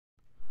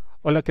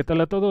Hola, ¿qué tal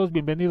a todos?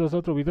 Bienvenidos a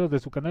otro video de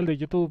su canal de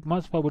YouTube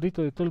más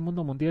favorito de todo el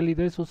mundo mundial y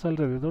de sus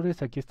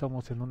alrededores. Aquí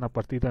estamos en una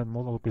partida en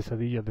modo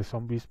pesadilla de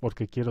zombies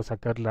porque quiero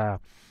sacar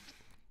la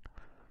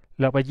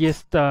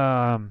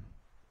ballesta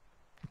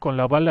con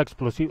la bala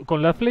explosiva,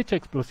 con la flecha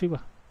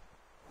explosiva.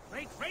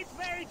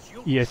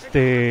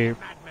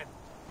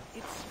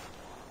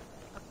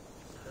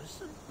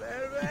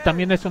 Y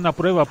también es una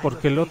prueba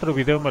porque el otro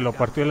video me lo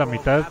partió a la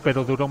mitad,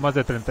 pero duró más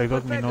de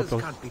 32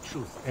 minutos.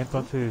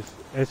 Entonces,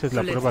 esa es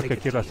la prueba que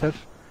quiero hacer.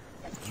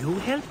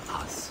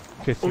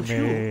 Que si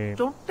me...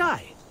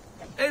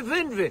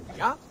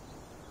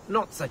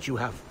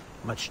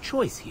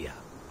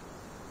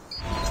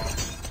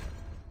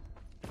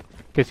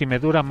 Que si me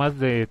dura más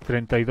de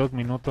 32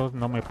 minutos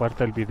no me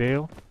parta el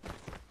video.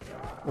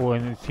 O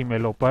si me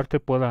lo parte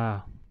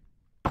pueda...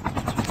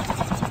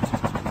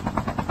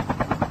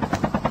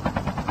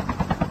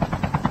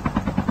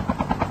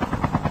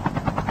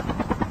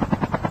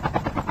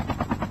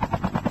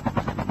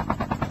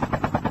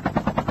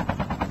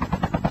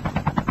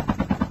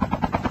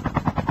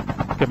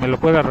 que me lo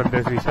pueda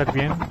renderizar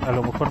bien. A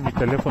lo mejor mi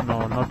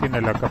teléfono no tiene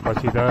la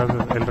capacidad,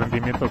 el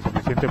rendimiento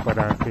suficiente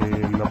para que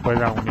lo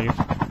pueda unir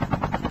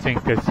sin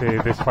que se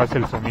desfase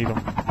el sonido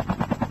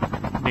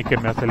ni que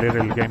me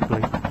acelere el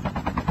gameplay.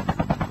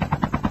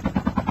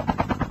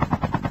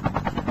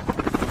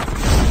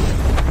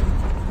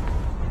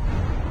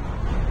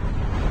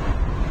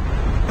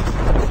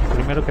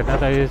 Primero que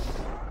nada es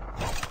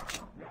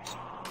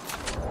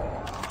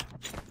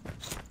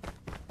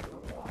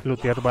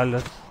lootear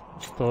balas,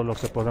 todo lo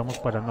que podamos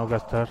para no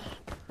gastar.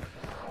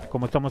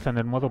 Como estamos en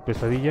el modo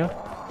pesadilla,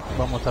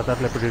 vamos a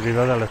darle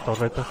prioridad a las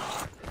torretas.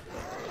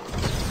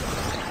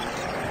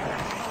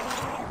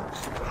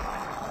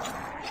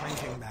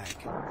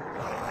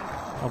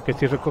 Aunque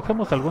si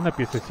recogemos alguna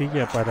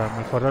piececilla para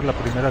mejorar la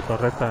primera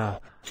torreta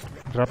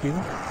rápido.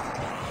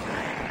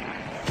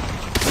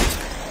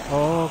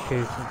 Ok,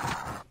 sí.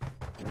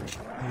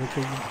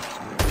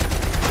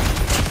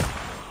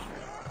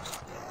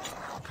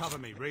 Cover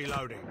me,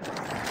 reloading.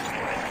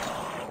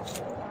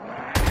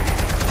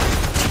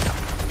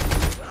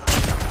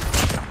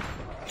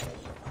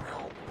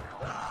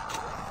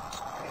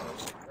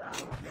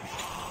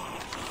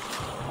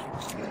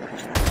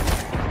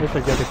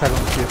 Esas ya dejaron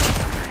pies.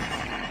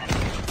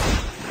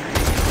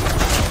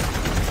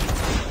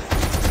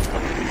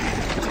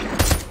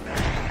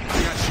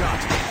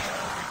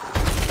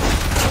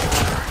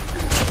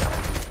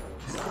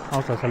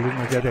 Vamos a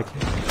salirnos ya de aquí.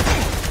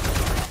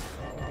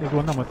 Es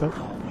buena matar.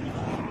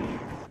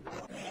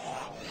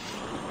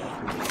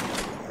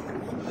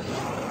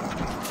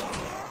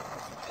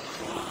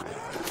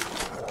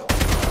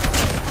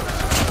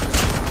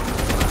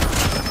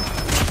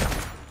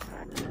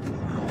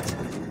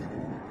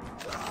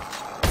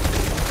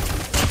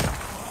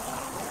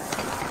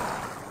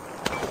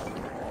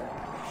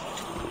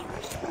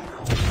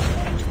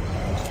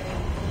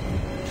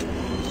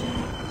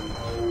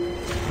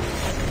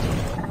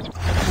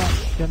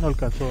 Ya no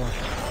alcanzó.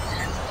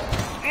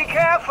 Be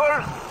careful.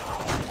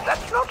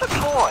 That's not a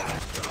toy.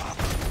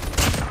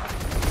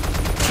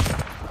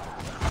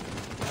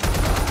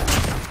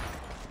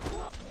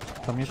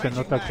 También se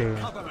nota que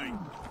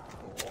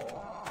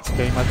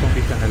hay más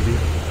zombies en el día.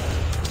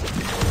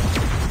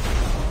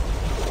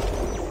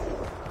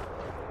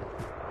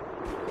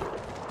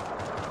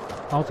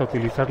 Vamos a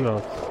utilizar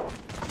los...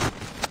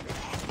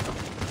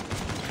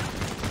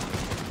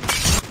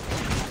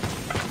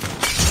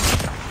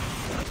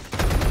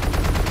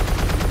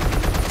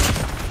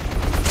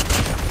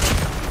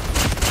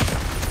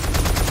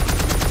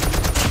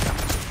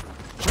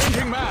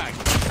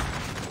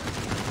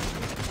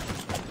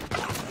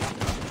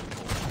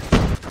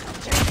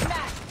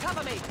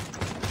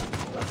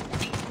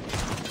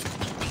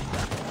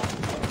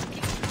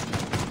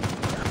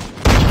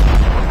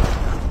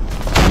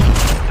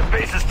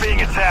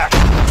 Being attacked.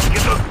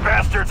 Get those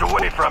bastards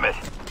away from it.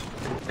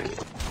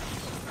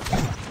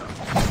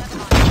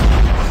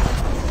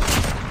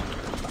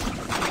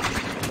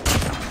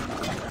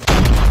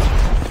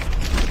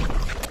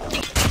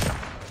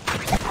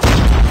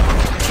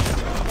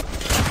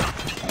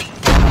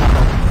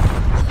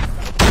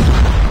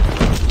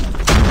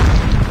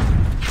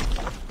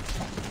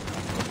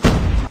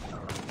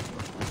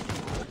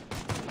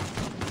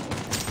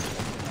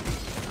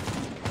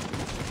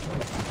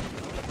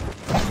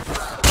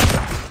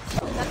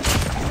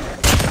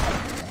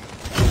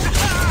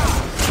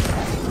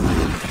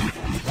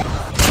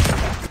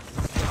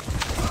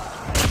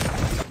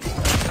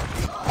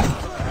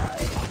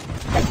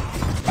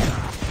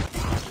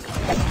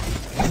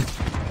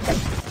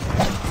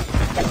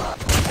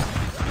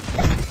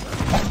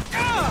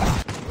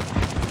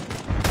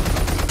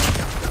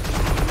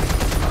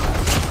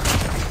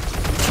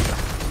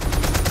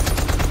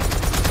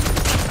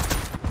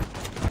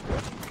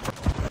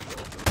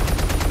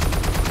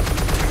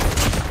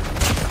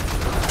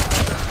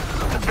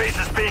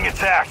 Being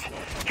attacked.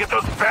 Get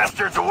those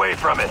bastards away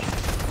from it.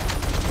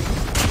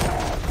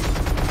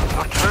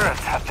 Your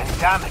turrets have been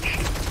damaged.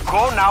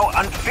 Go now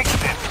and fix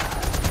them.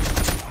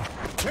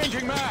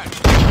 Changing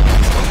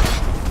mag.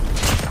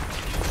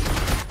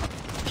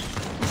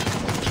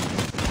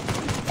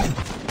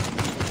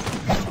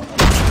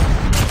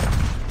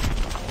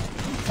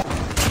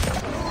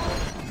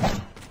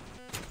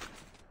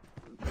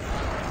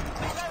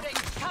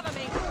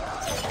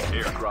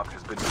 Airdrop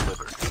has been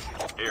delivered.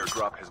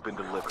 Airdrop has been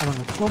delivered.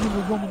 Vámonos.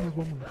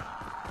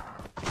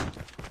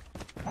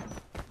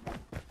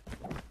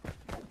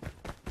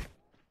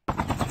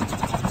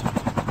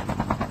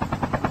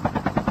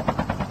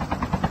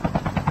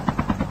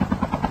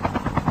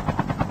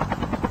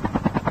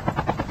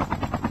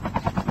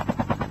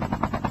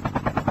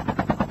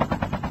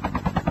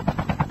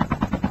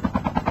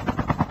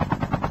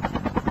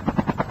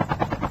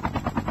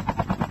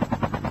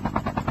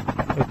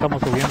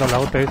 Estamos subiendo a la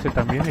OTS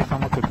también y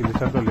estamos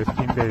utilizando el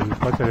skin del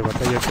pase de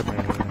batalla que me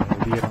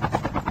dieron.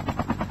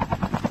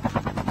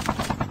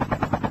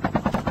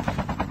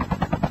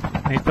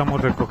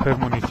 Necesitamos recoger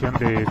munición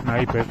de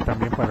sniper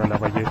también para la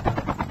ballesta.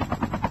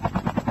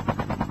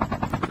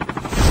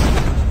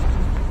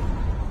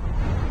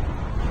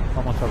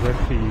 Vamos a ver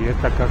si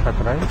esta caja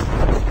trae.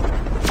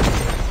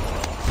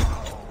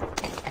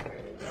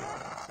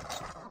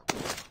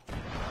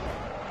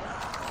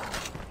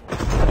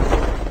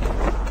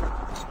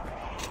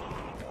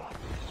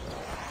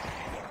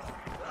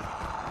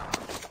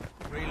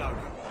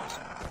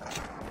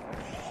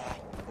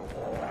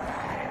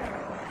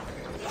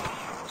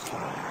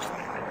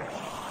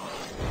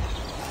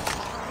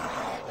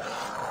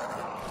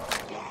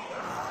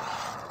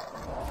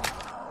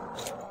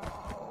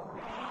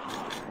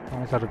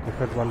 Vamos a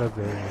recoger balas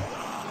de...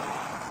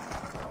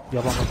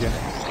 Ya vamos bien.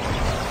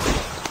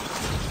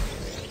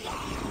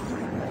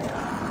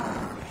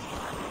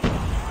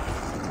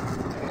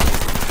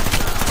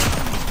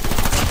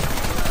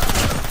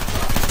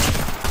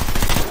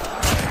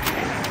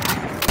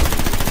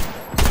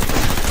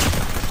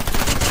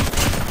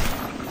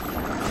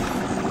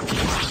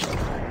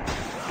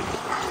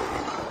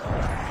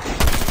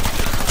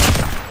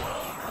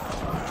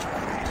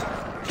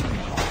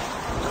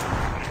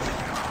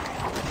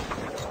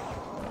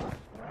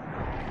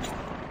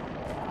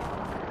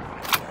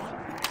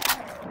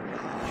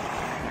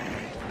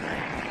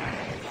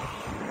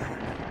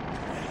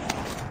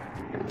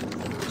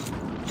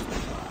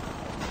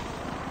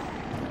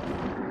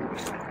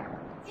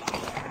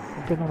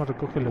 ¿Por qué no me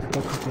recoge las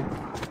cajas?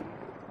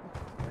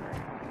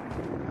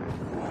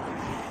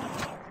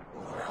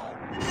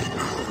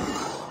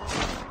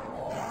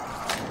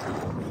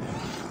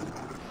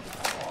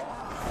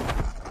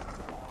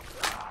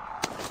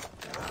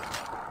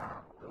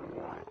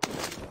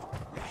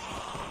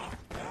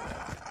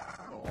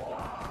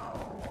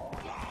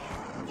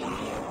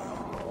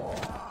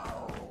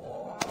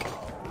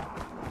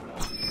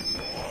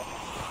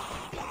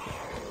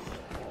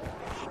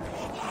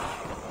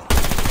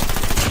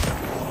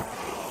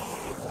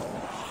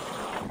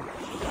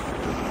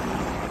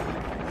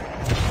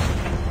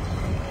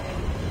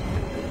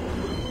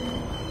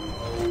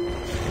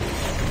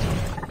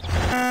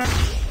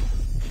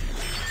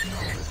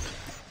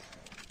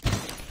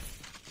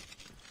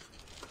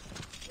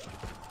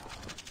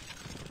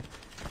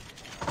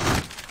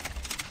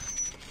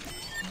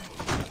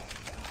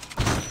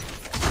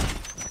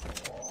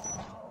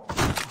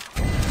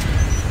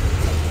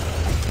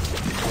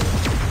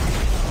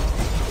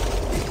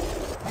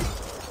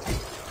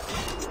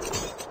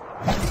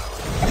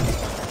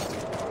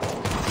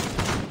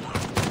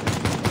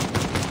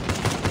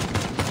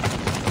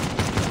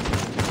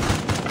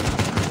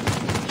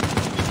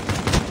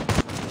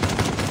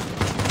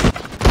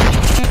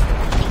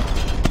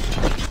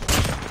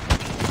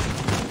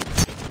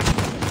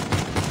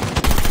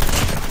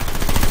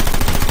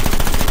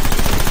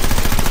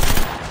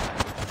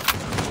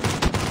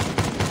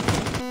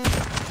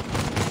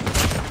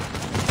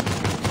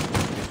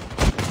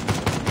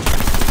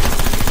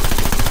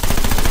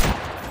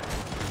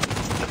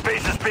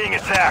 Being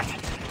attacked.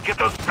 Get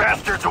those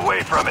bastards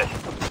away from it.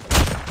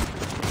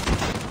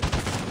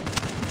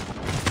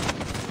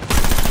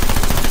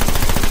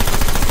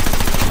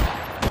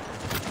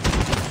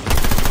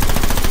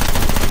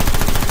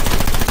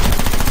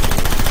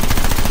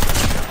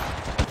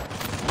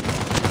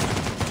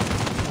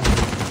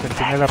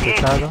 Sentinela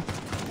pesado.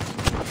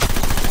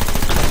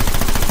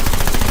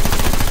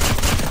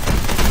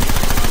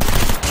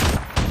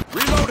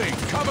 Reloading!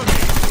 Cover me!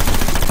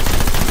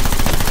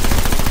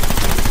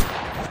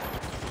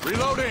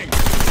 Reloading!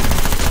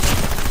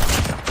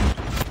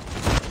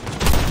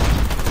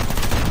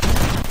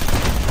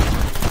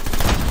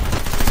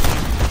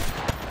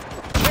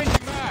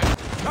 Changing mag!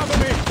 Cover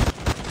me!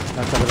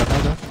 Lanza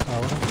granadas,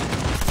 ahora.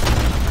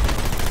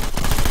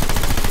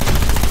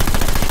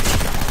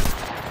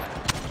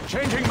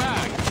 Changing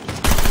mag!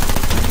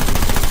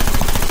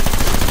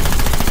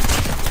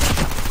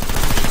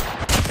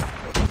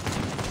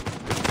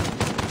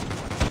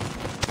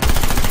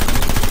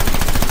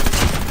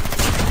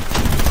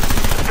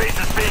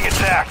 Being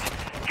attacked.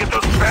 Get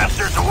those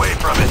bastards away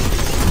from it.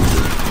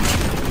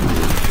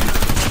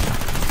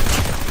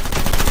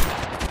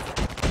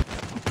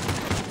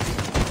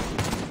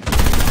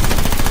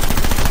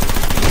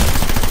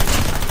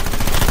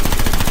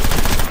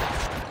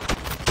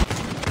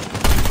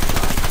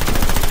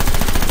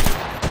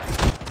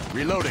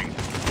 Reloading.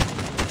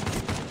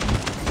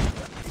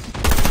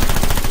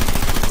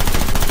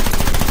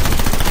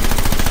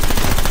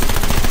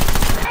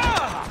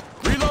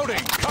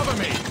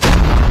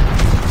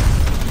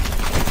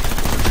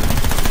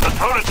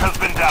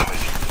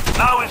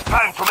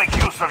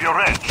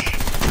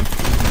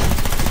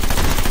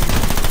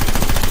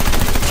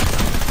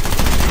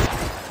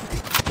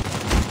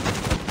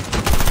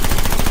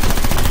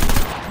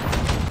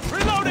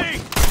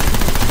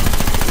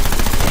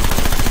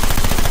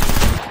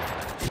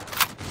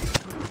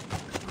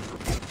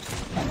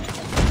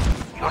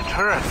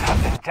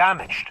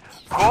 damaged.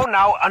 Go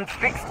now and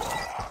fix...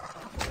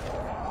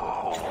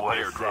 Oh, what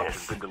is Airdrop has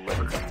this? been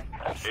delivered.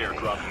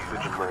 Airdrop has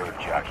been delivered.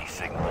 Jockey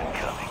signal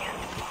incoming.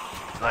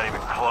 It's not even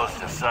close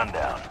to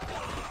sundown.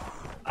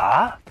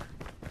 Ah?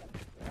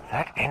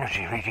 That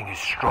energy reading is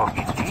strong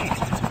indeed.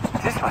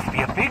 This must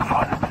be a big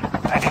one.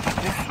 And if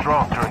it's this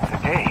strong during the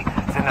day,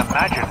 then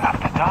imagine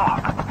after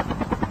dark.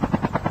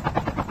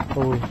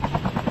 Uy,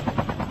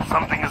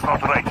 Something is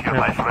not right here,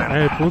 my friend.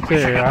 We puse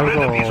should get rid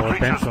of these algo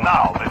creatures tenso.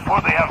 now before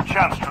they have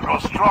chance to grow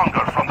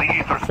stronger from the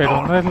ether pero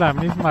storm. no es la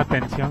misma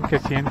tensión que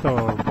siento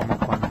como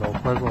cuando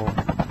juego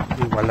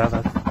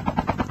igualadas.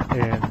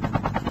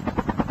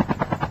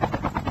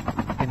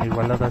 En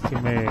igualadas sí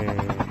me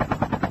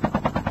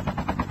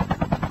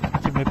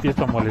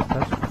empiezo a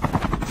molestar.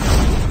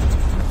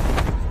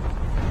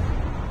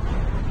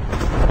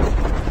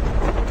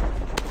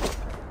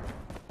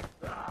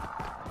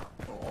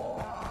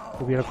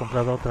 Hubiera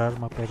comprado otra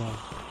arma, pero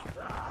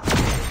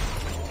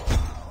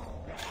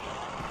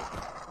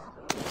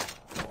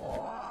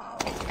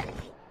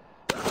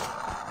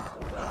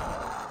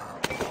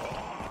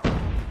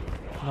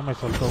no me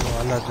soltó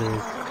alas de...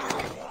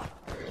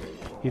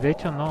 Y de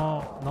hecho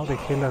no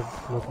dejé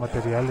los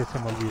materiales, se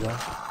me olvidó.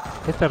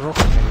 Este rojo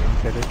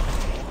me interesa.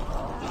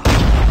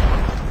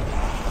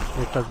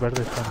 Estas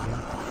verdes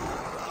también.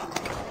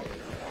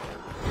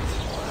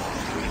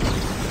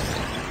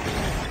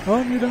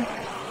 Oh, mira.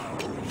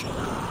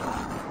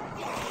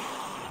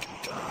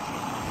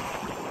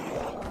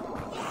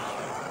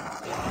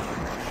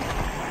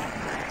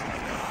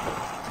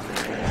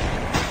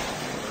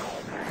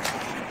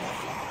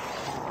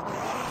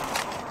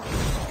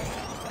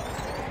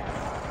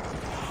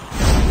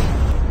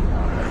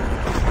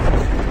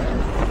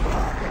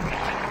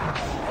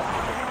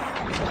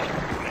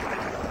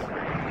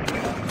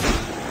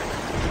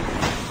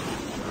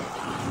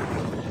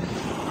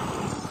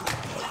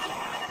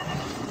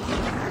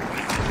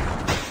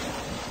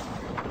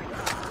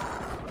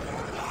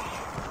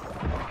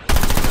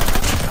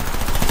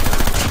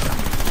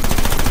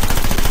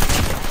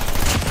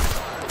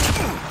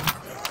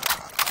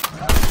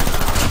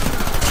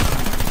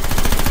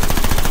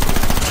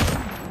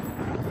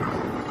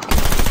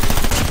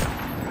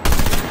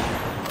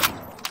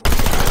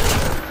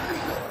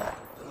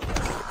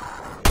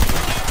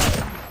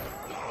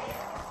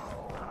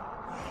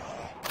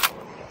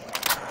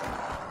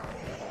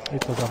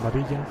 Estas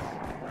amarillas.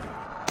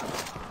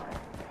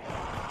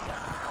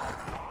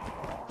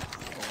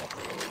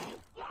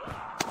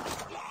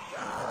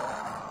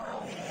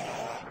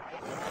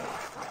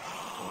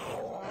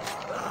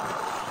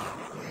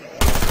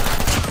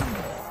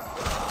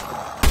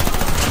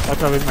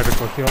 Otra vez me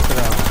recogió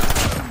otra.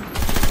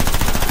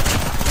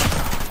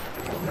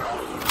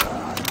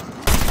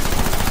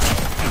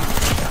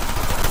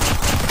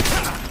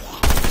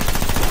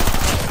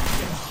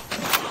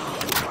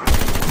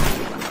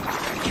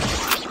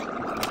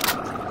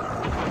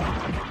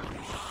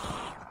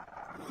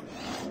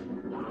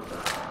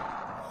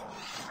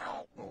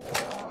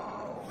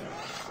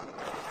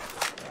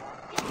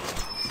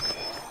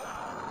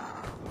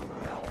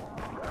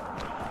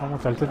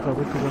 Vamos al centro a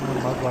ver si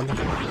vemos más balas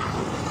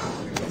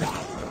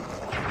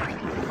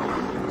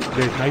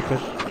de sniper.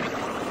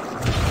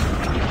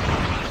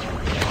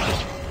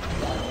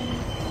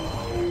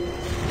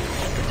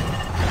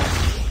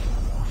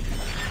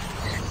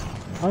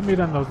 Ah,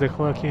 mira, nos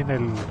dejó aquí en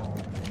el...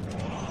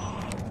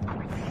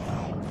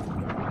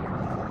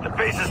 The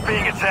base is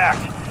being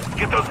attacked.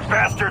 Get those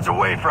bastards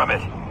away from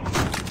it.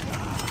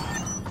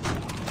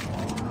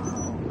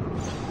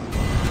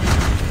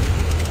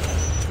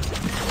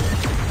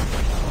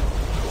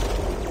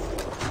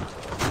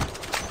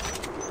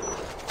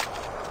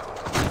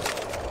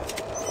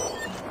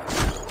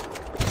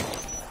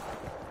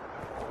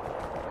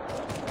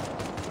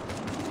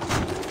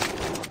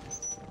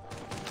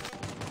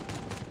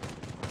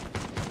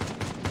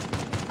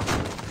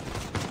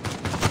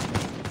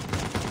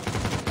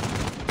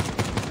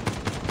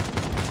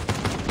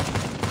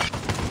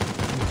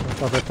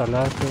 Torreta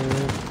láser,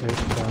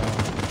 esta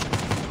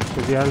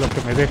sería lo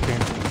que me dejen.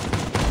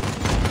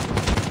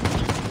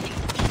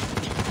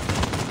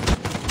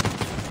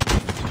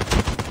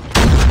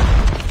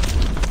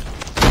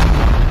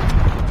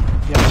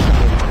 Ya no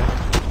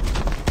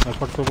sé,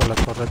 mejor subo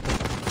las torretas.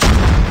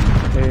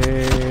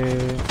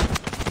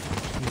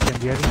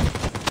 Incendiario.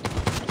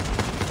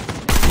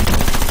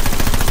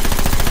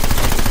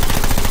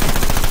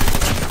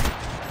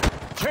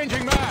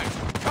 Changing mag!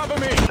 Cover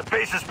me! The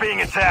base is being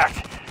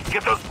attacked.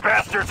 Get those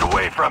bastards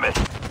away from it.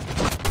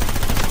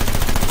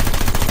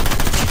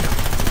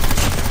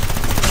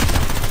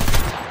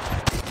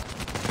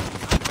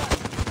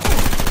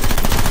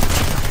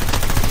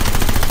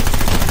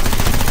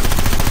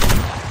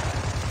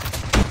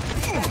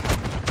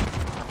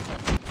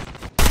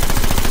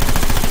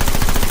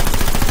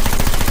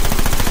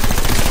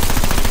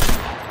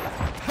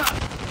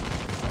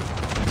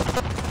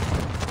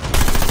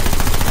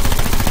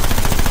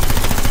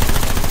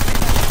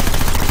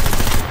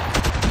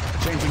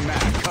 Changing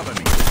mag! Cover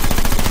me!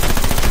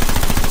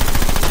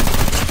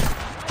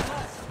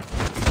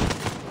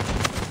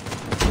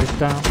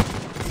 está.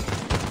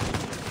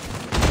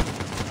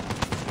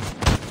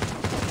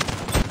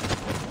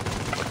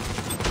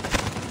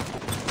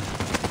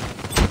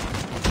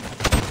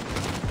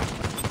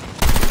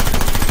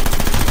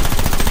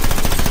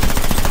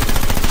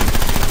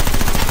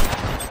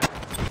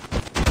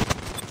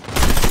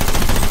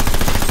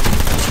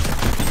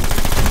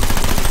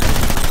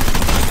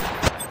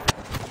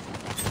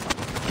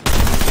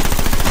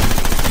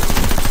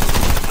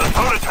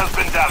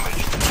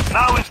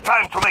 Now is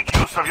time to make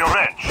use of your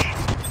wrench.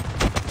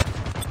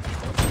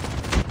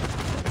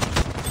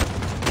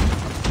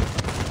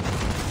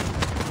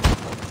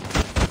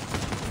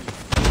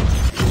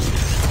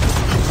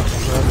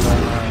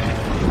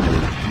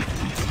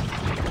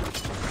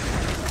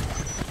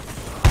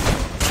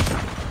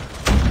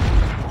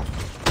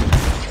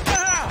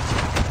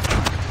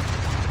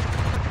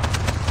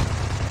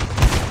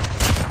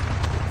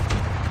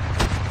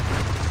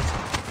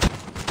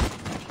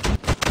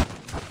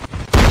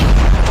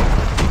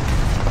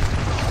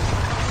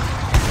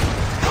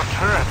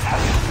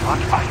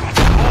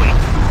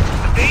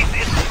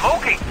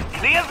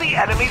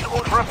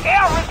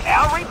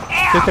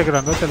 Este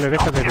grandote le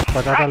deja de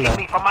disparar a la...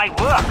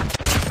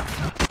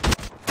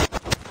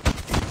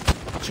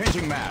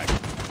 Changing mag.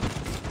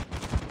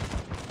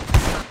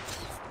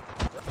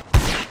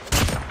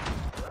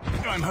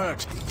 I'm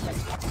hurt.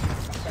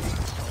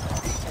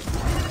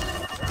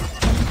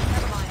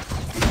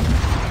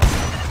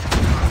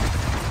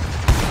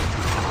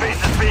 The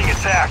base is being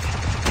attacked.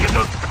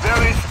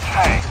 Where is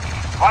Tank?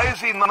 Why is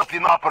he not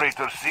in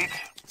operator's seat?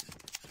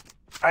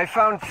 I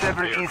found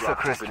several Aether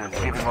Crystals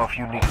giving off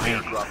unique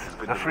readings.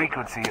 The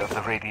frequency of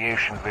the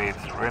radiation waves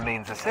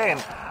remains the same,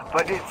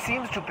 but it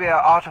seems to bear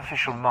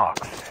artificial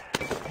marks.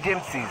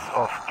 Dempsey's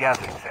off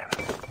gathering them.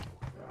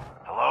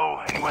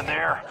 Hello? Anyone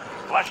there?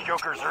 Flesh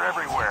jokers are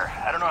everywhere.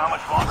 I don't know how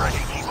much longer I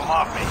can keep them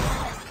off me.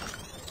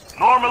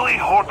 Normally,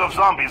 horde of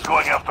zombies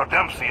going after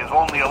Dempsey is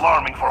only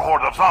alarming for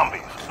horde of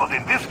zombies, but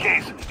in this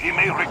case, he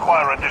may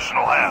require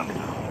additional hands.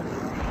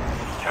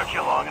 Took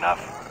you long enough?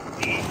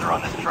 The ether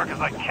on this truck is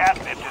like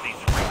catnip to these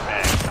freak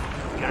bags.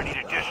 Gonna need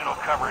additional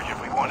coverage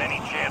if we want any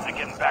chance of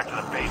getting back to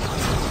the base.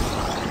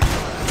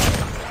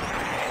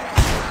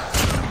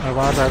 Me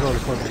va a dar el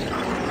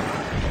juego.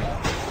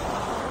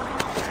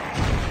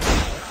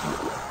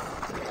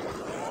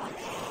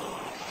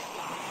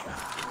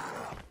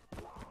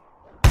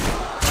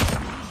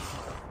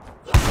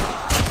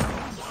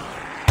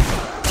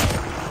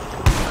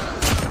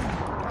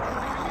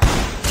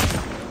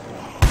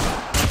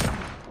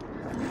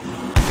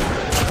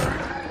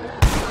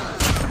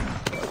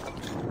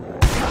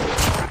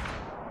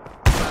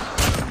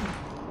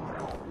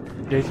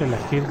 Ya hice la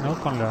kill, ¿no?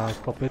 Con la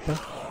escopeta.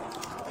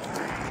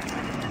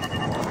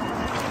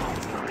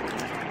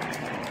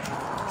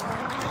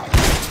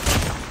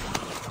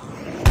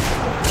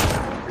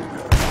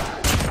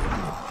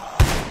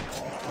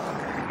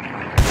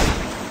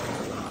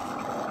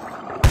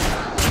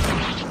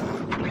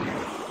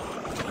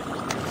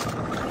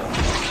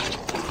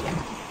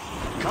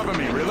 Cover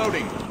me,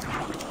 reloading.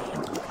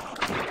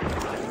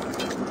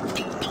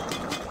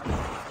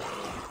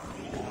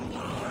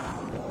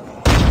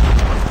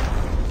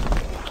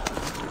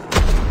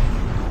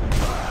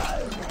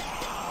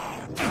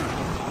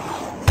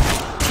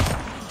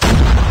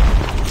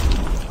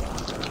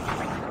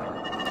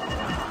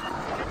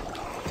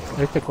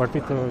 Este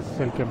cuartito es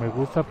el que me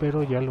gusta,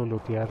 pero ya lo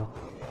lootearon.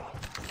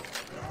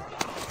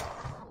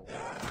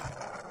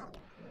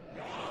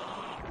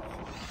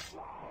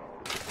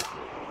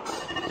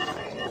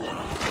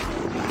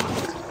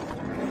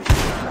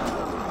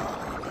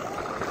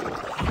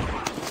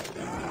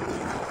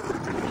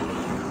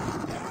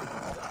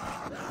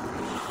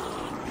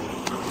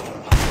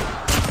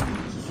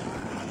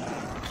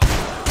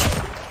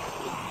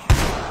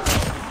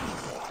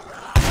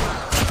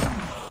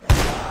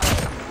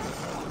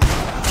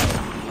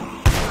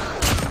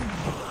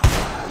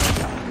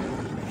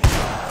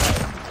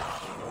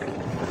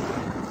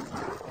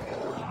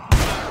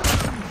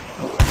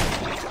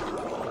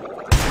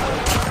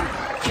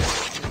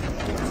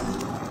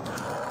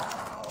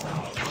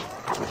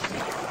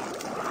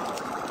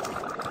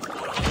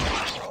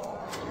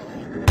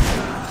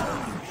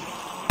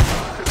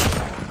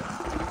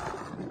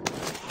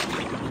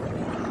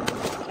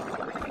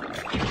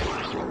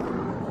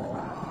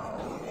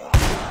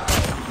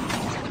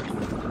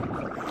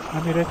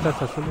 Ah, mira estas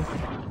azules.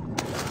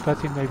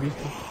 Casi no he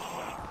visto.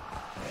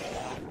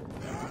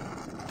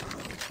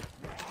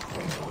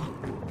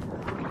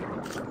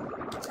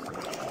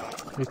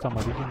 Esta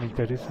amarilla me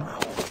interesa.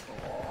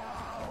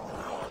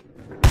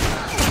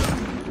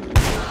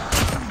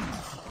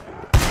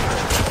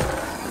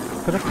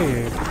 Creo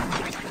que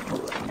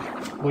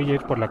voy a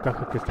ir por la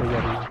caja que está allá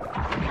arriba.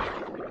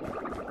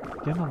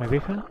 ¿Ya no me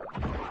deja?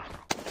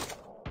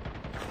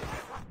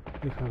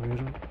 Deja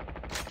ver.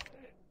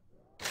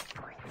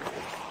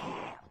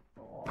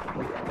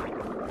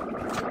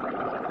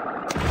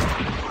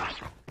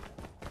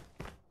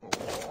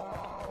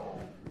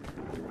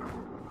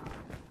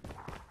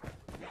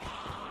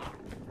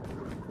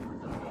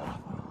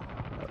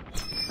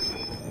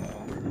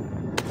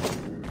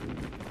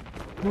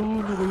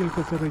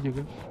 hijo, se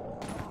llegué.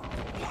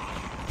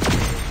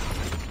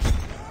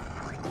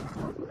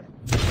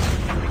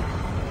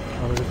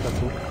 A ver, está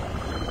tú.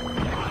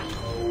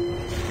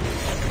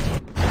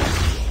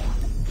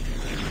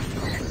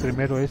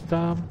 Primero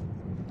esta.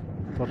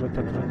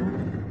 Torreta trueno.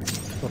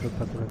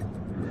 Torreta trueno.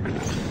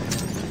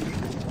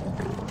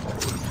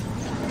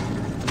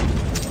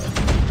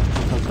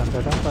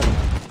 Alcanzará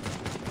para...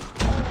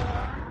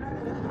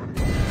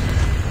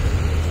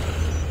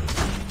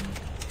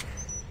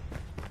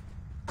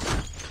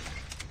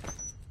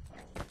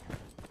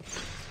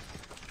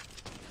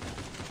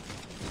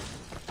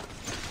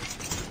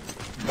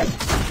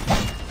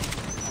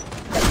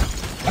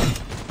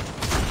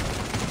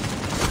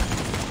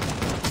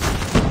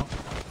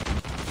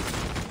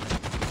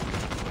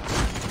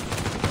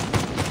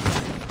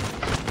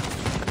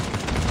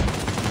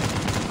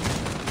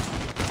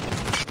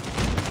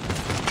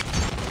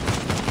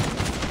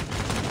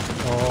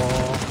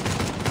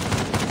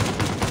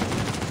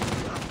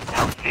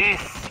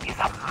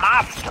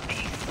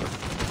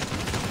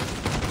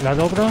 ¿La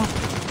dobro?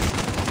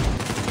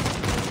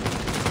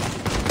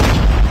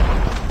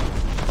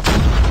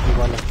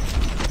 Igual.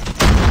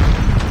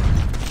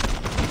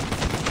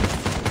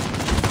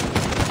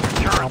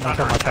 Vamos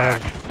a matar.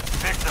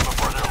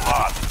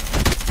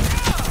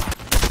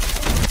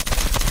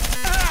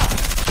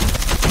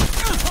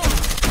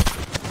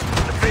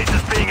 The base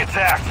is being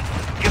attacked.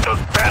 Get those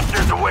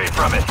bastards away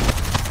from it.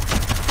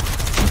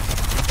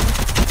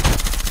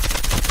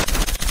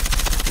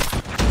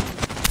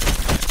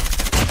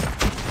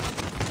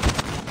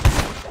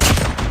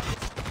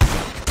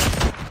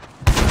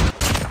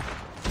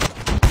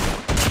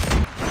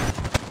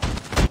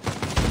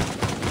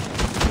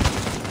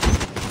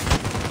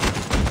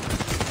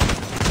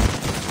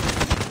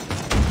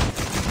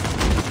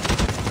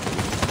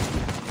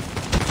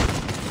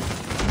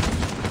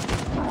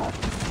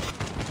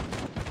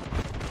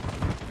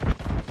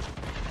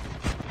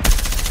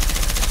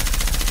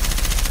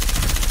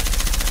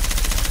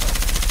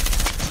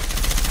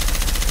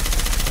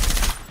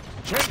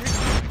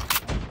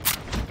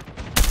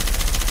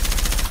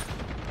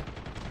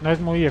 No es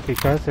muy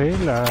eficaz,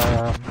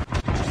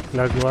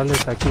 las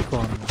duales aquí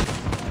con...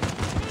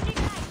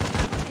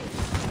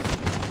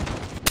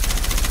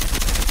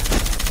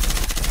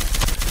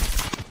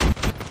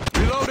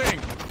 Reloading!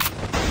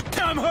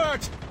 I'm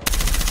hurt!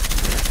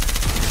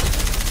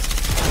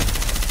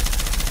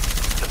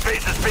 The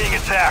base is being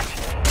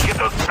attacked. Get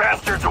those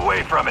bastards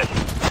away from it.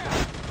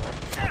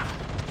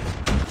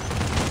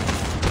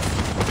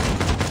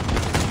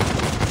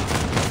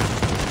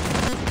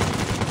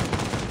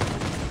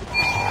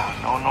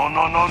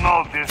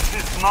 No, this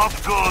is not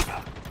good.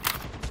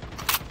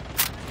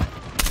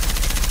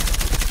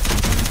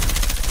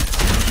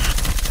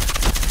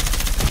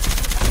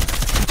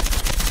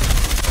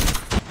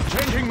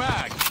 Changing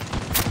mag!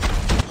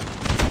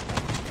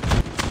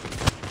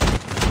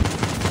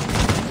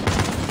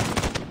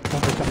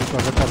 ¿Dónde está mi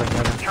torreta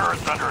dañada?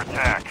 Turrets under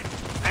attack.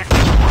 Fix it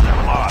before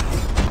they're lost.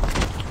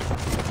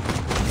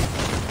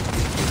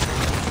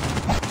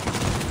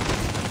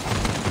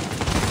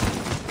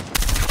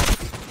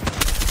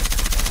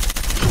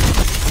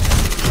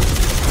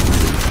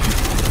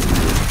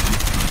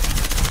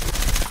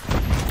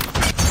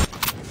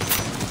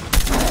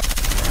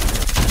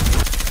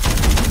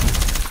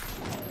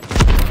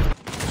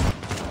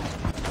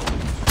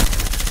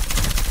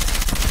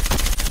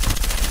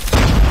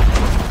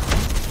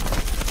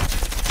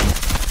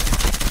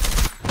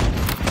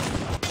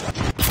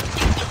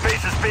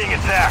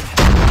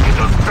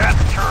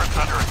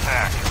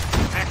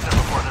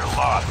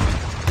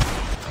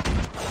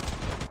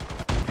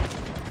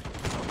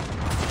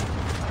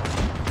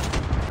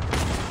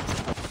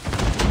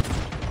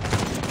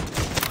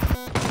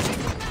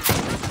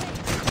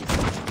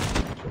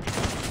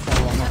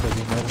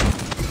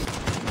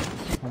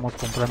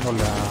 Comprando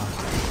la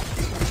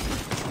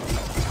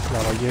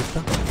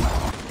ballesta.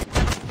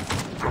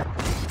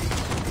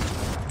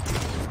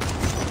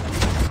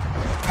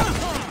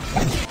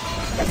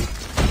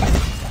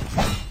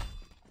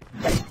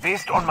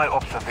 Based on my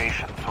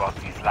observations throughout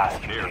these last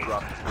few days,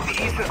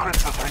 the Aether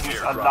Crystals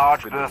release a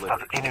large burst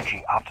of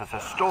energy after the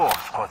storms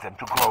cause them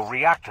to grow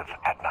reactive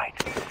at night.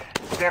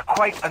 They're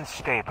quite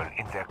unstable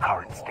in their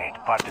current state,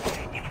 but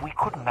if we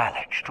could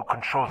manage to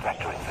control that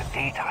during the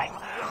daytime,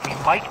 we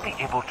might be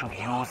able to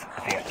use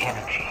their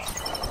energy.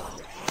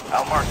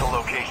 I'll mark the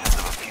locations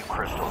of a few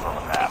crystals on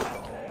the map.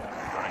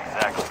 Don't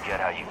exactly get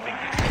how you think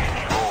you can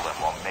control them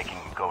while making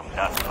them go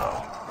nuts,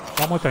 though.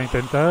 Vamos a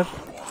intentar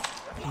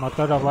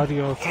matar a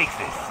varios Take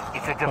this.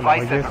 It's a con la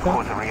device that will ballesta,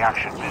 cause a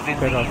reaction within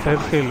pero the hacer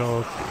Aether que Crystal.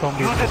 los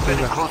zombies Use it se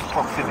within suban. close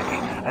proximity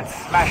and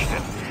smash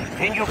them.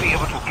 Then you'll be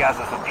able to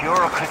gather the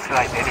purer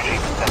crystallized energy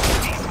that's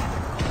released.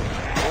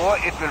 Or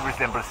it will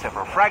resemble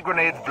several frag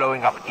grenades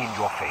blowing up in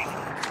your face.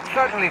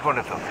 Certainly one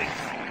of those things.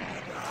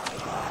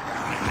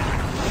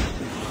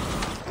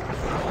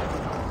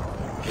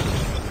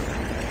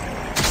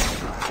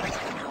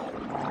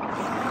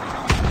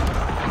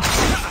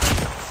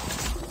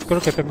 Creo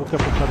que tengo que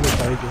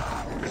apuntarles a ellos.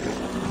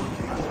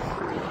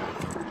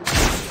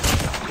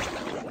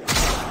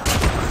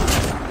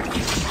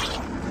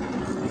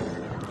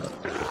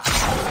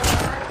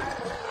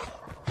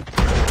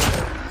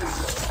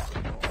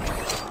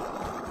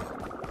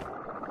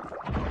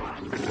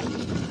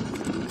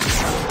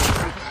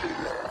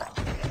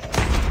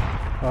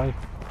 Ay,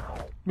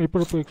 mi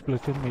propia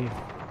explosión me...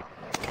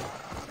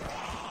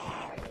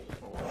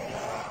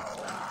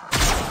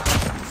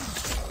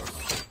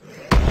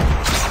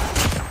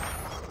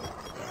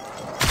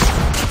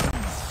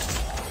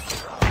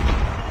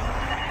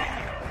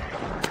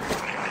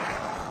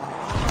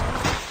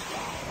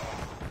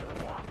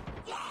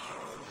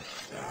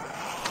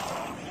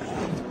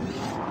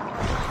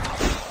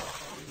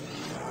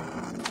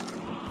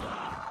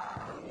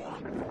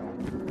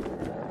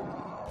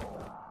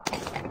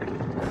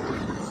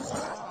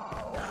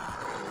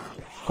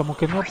 Como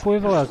que no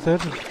puedo hacer...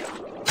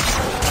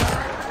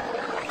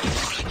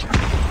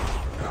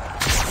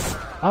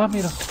 Ah,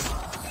 mira.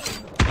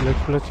 La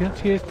explosión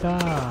sí está...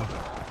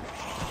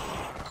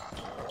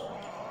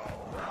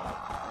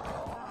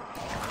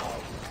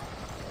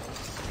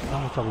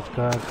 Vamos a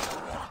buscar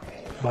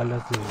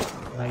balas de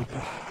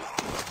sniper.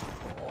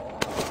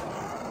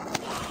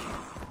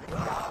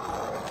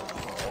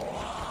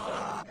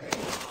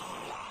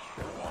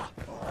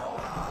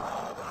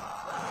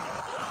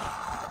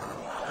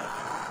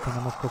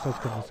 Tenemos cosas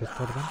que nos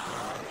estorban.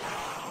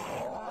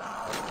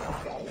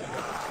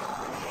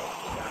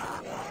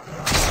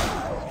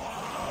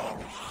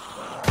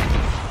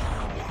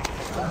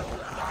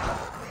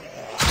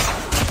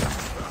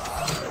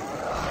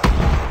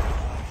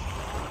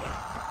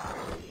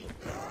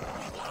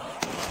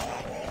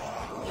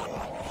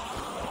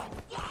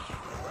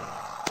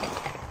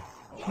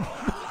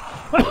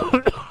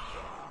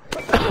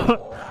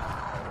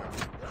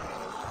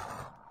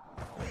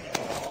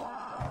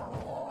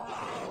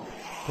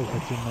 Pues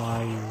aquí no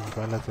hay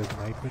balas de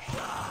sniper.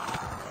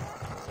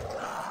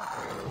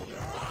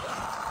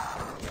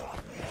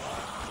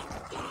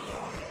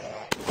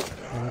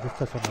 A ver,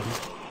 esta sonaría.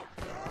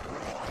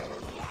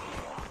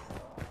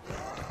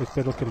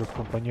 Espero que los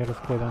compañeros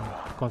puedan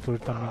construir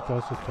también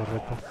todas sus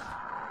torretas.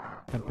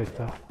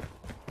 Empezar.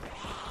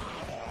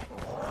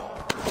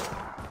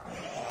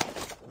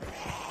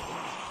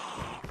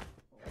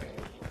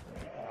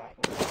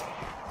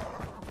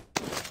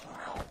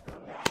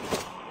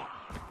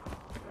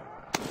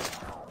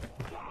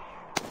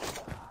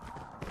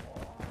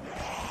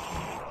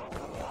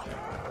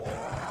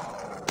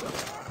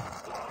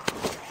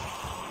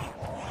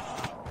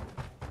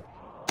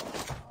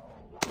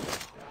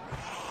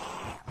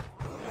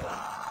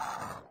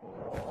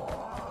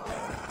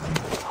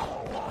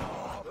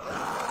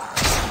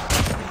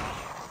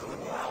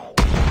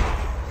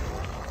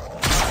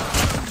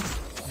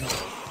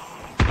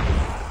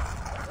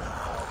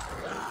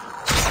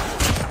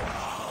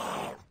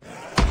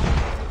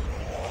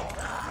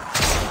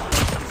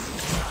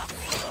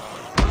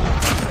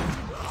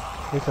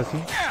 Es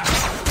así.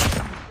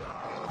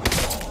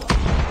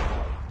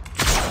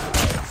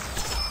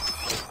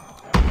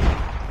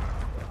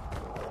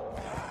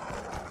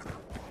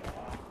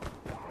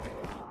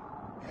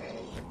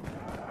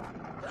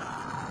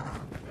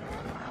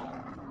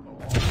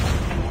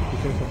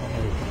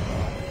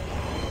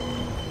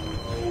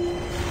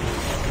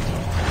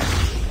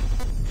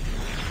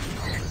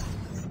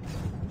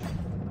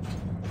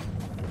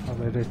 A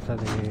ver esta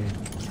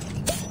de...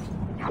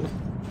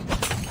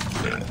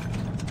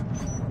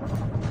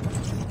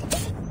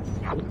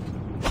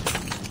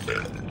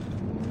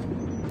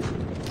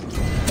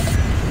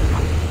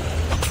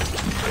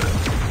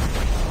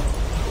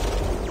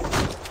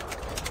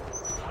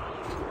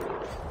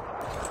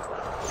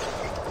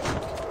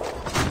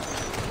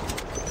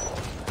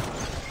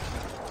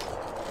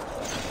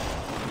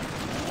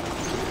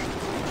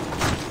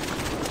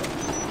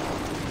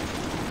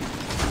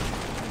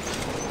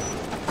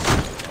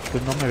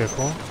 Pues no me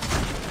dejó.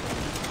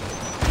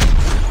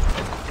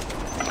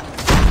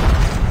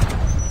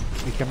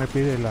 ¿Y qué me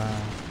pide la...?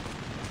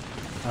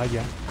 Ah,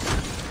 ya.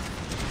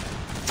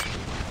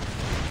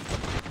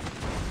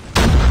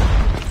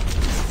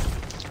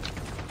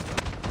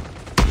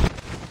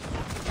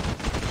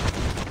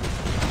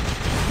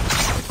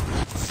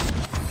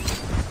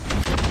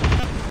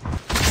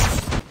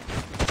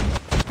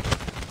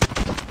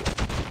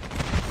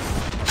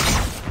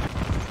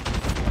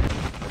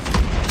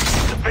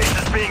 The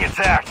base is being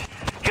attacked.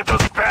 Get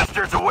those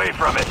bastards away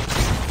from it.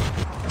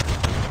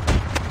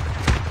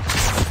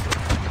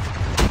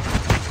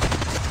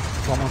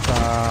 Vamos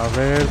a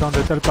ver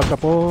dónde está el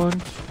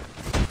pacapunch.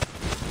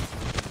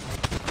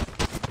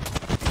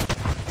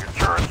 Your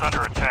turret's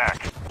under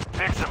attack.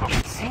 Fix him.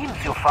 It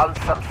seems you found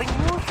something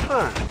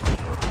useful.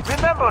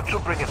 Remember to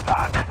bring it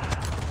back.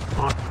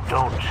 Or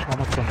don't.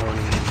 Vamos con el...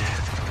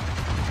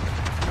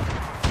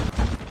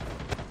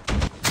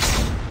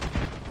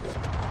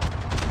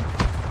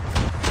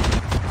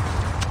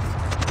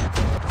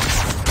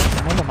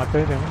 No lo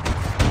maté de uno.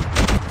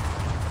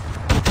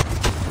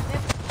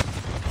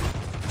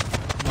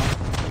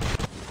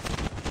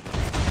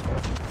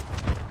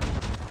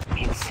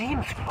 It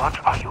seems... What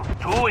are you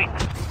doing?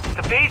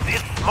 The base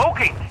is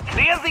smoking.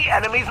 Clear the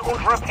enemies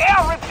and repair!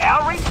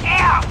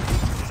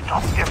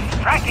 Stop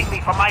distracting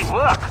me from my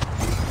work.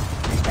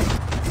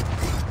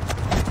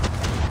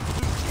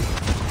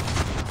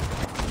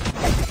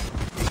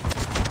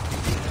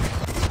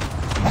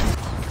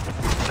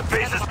 The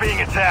base is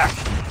being attacked.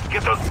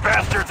 Get those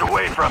bastards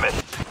away from it!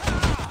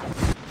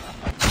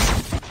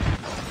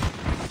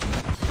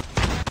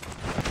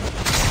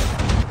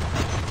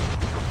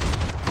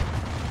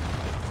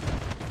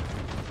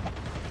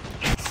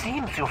 It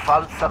seems you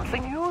found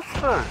something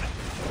useful.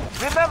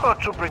 Remember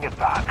to bring it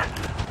back.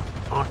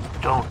 Or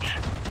don't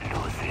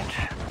lose it.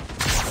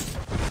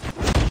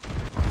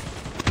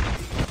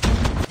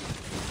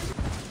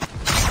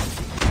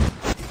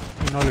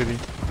 Y no le di.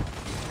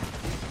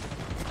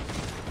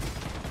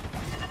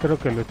 Creo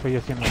que lo estoy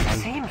haciendo It mal.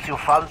 seems you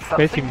found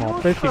something Pésimo,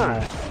 useful. pésimo.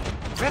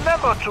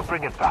 Remember to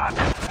bring it back.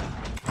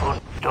 Or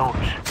don't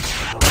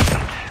lose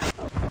it.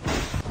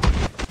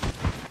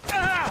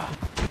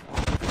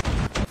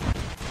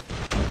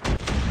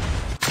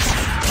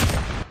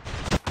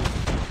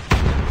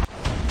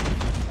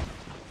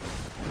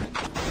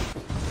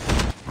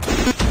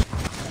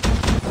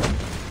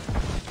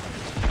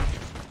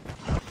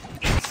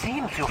 It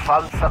seems you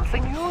found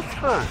something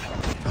useful.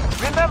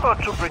 Remember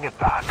to bring it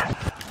back.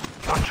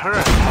 Your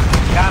turret has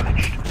been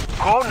damaged.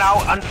 Go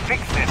now and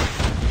fix it.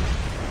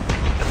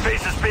 The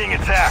base is being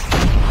attacked.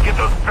 Get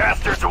those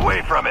bastards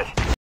away from it.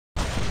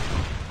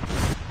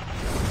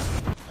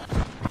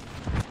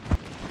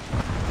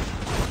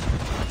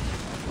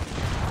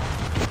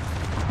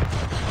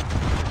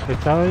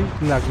 Está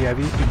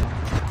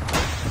lagueadísimo.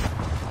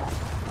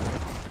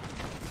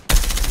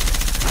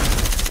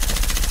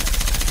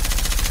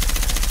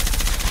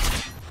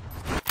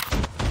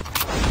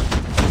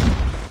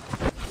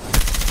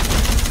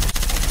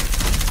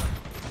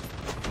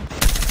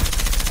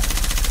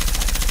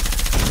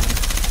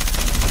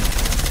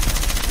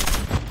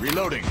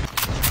 Reloading.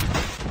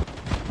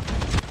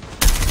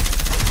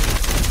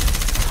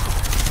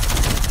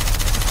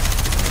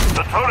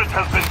 The turret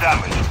has been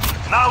damaged.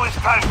 Now it's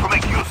time to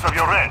make use of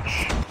your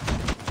wrench.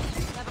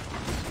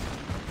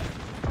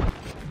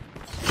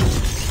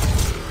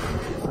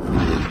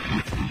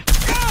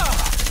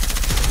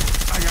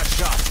 I got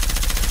shot.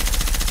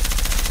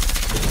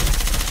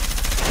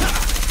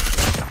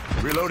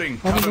 Reloading.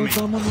 Cover me.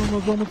 Vámonos,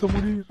 nos vamos a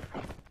morir.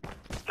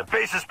 The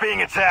base is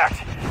being attacked.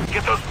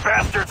 Get those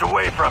bastards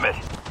away from it.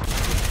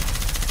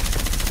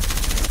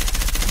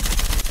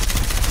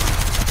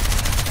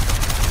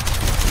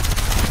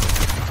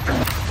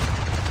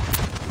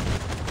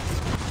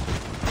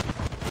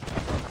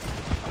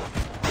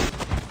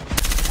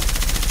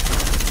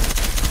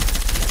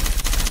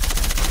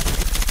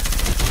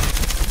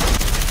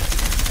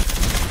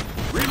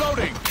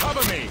 Reloading.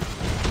 Cover me.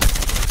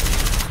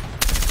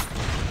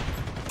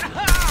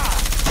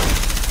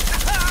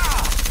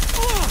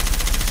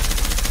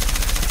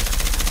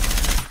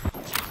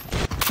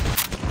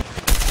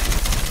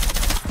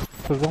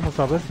 Pues vamos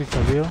a ver si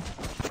salió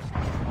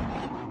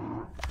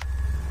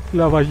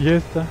la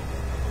ballesta.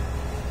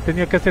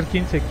 Tenía que hacer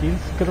 15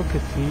 kills, creo que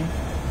sí.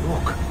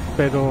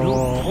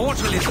 Pero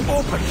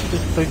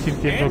estoy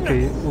sintiendo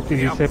que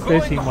utilicé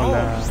pésimo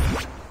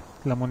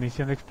la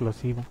munición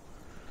explosiva.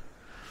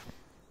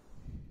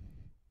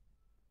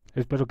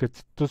 Espero que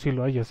tú sí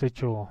lo hayas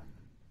hecho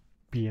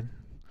bien.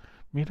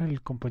 Mira,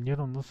 el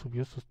compañero no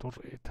subió sus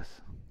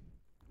torretas.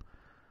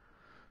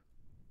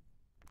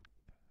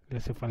 Le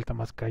hace falta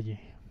más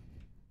calle.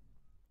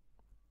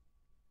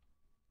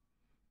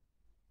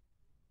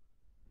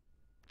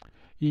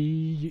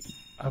 Y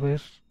a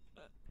ver,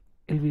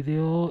 el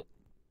video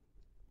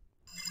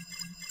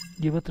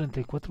lleva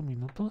 34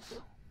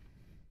 minutos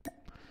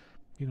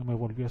y no me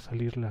volvió a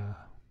salir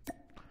la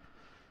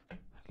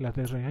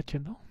DRH,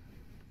 ¿no?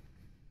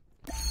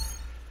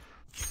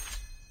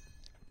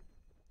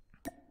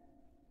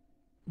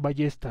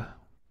 Ballesta.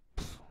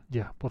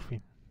 Ya, por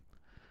fin.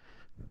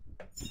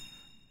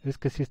 Es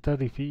que sí está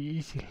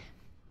difícil.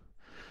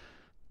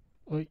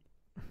 Uy,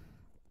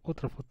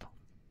 otra foto.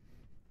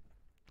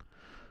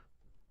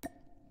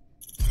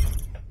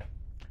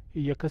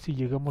 Y ya casi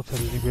llegamos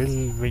al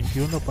nivel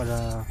 21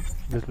 para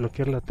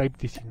desbloquear la Type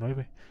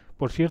 19.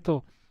 Por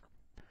cierto,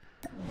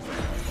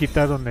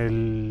 quitaron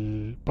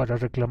el para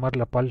reclamar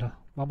la pala.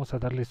 Vamos a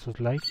darle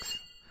sus likes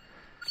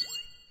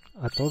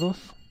a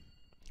todos.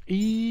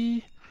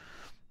 Y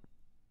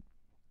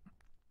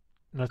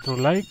nuestro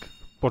like,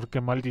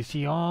 porque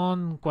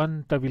maldición,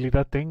 cuánta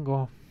habilidad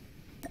tengo.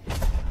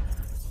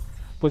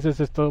 Pues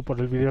eso es todo por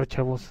el video,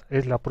 chavos.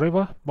 Es la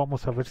prueba.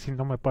 Vamos a ver si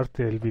no me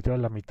parte el video a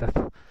la mitad.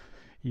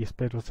 Y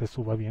espero se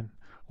suba bien.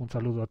 Un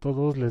saludo a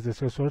todos, les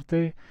deseo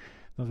suerte.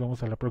 Nos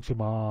vemos a la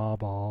próxima.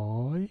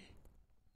 Bye.